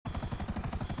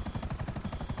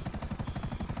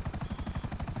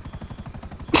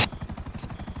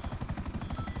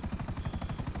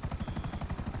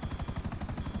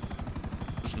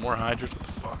more hydras? What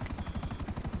the fuck?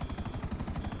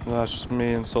 Well, that's just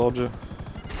me and Soldier.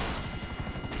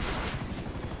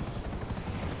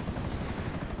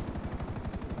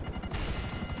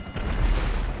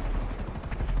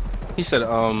 He said,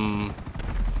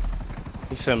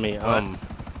 he sent me,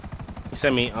 he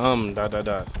sent me, dot, dot,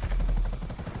 dot.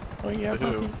 Oh, yeah,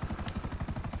 Who?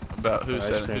 About who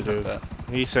said cream who sent dude. that?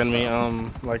 He sent me,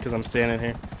 like, cause I'm standing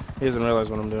here. He doesn't realize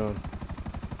what I'm doing.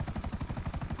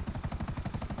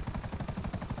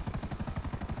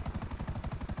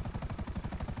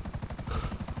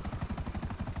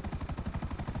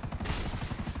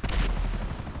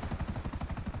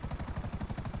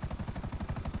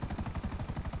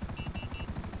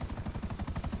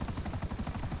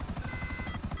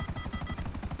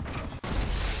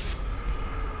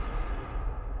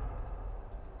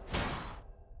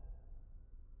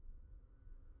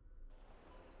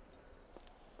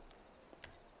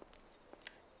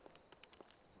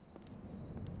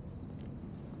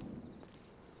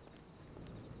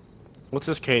 What's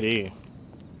this KD?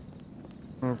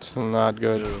 It's not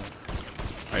good. Ew.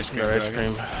 Ice cream. Your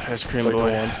Dragon. ice cream Like boy.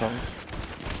 a one something.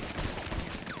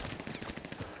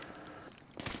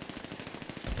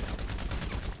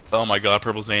 Oh my god,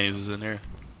 Purple Zannies is in here.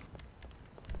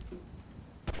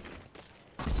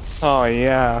 Oh,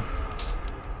 yeah.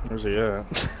 Where's he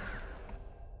at?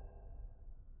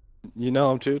 You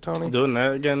know him too, Tony? Doing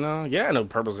that again now? Yeah, I know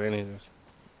Purple Zannies is.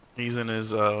 He's in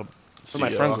his my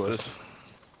CEO friends office.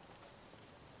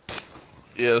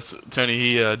 Yes, Tony.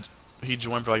 He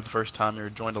joined for like the first time. He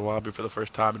joined a lobby for the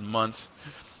first time in months.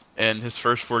 And his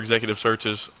first 4 executive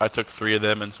searches, I took 3 of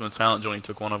them, and when Silent joined, he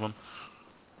took 1 of them.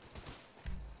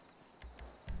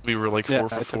 We were like 4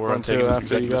 for 4 on taking his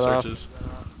executive searches.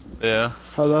 Yeah.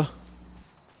 Hello?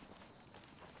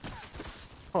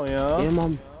 Oh, yeah? Yeah,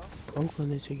 Mom. I'm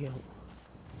going to check out.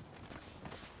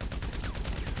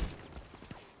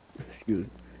 Excuse.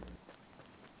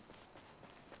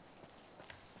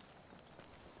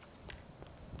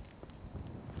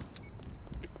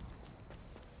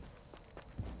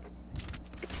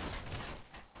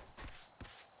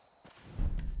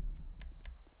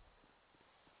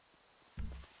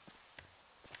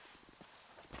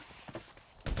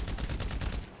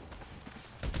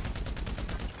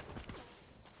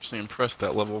 Actually impressed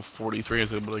that level 43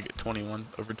 is able to get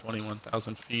over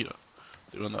 21,000 feet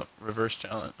doing the reverse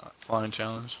challenge, flying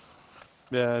challenge.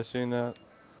 Yeah, I seen that.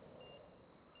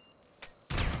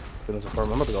 In his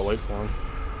apartment. I'm about to go wait for him.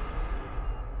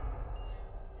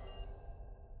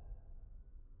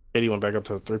 KD went back up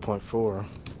to 3.4.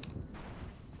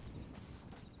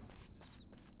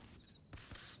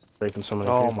 Breaking so many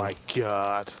Oh people. my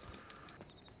god.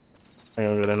 I'm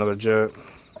gonna get another jet.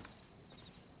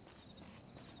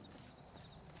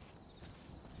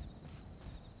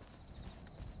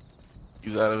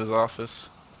 He's out of his office.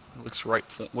 Looks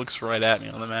right at me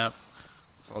on the map.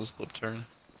 So I'll just flip turn.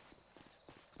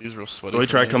 He's real sweaty. We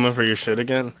for tried me. coming for your shit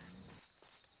again?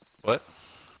 What?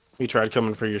 We tried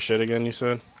coming for your shit again, you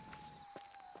said?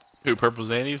 Who, Purple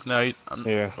Zannies? No,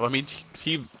 Yeah. well, I mean,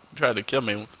 he tried to kill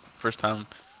me first time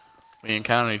we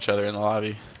encountered each other in the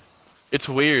lobby. It's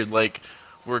weird, like,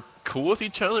 we're cool with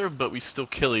each other, but we still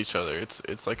kill each other.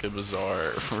 It's like a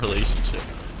bizarre relationship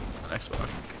on Xbox.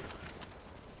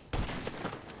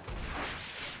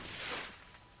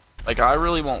 Like, I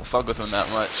really won't fuck with him that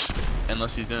much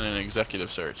unless he's doing an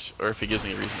executive search, or if he gives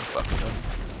me a reason to fuck with him.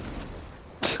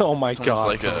 Oh my It's almost god.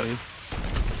 like Tony.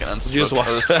 an unspoken, just watch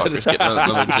this that? fucker's getting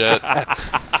another jet.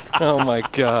 Oh my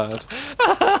god.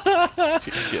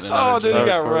 He's getting Oh, another dude, jet. he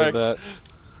got recorded wrecked. that.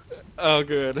 Oh,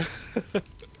 good.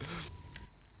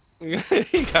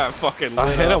 He got fucking lit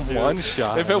I hit up, him dude. one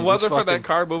shot. If He it just wasn't for that fucking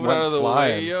car moving went out of the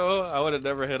flying. way, yo, I would have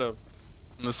never hit him.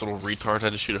 This little retard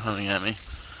had to shoot a hunting at me.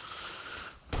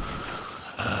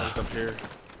 He's up here.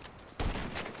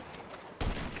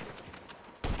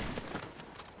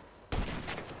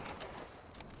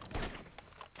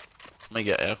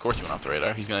 Of course he went off the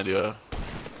radar. He's gonna do a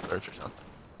search or something.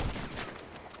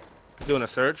 Doing a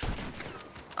search?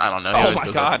 I don't know. Oh always my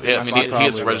goes God, off- yeah, I mean, he probably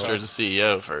gets will. registered as a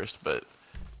CEO first, but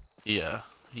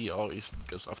he always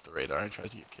goes off the radar and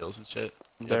tries to get kills and shit.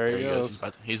 Yep, There he goes.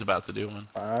 goes. He's about to do one.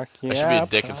 Fuck I should be yeah, a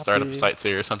dick and start up Poppy. sites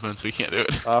here or something, so we can't do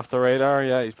it. Off the radar?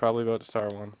 Yeah, he's probably about to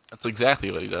start one. That's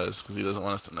exactly what he does, because he doesn't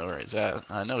want us to know where he's at.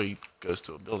 I know he goes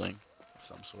to a building of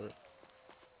some sort.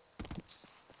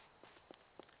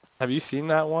 Have you seen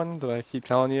that one that I keep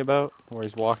telling you about? Where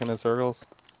he's walking in circles?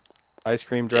 Ice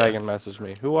Cream Dragon messaged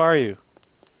me. Who are you?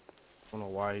 I don't know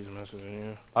why he's messaging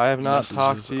you. I have not Messages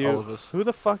talked to all you. of us. Who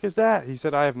the fuck is that? He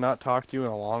said, I have not talked to you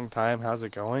in a long time. How's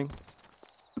it going?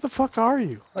 Who the fuck are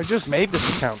you? I just made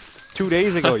this account 2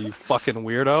 days ago, you fucking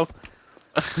weirdo.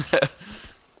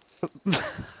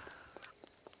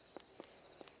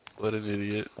 What an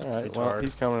idiot. Alright, well, Retard.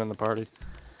 he's coming in the party.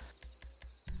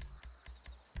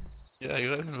 Yeah, you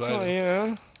got invited. Oh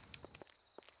yeah.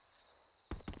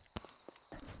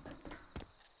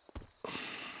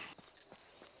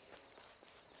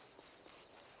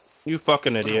 You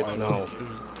fucking idiot. No.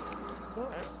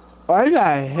 Why you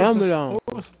got a helmet on?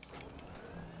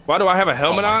 Why do I have a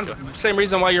helmet my on? God. Same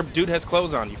reason why your dude has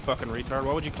clothes on, you fucking retard.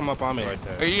 Why would you come up on me like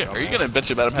that? Are you gonna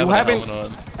bitch about him You having a haven't-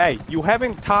 helmet on? Hey, you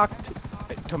haven't talked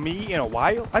to me in a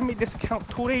while? I made this account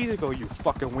 2 days ago, you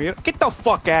fucking weirdo. Get the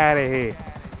fuck out of here.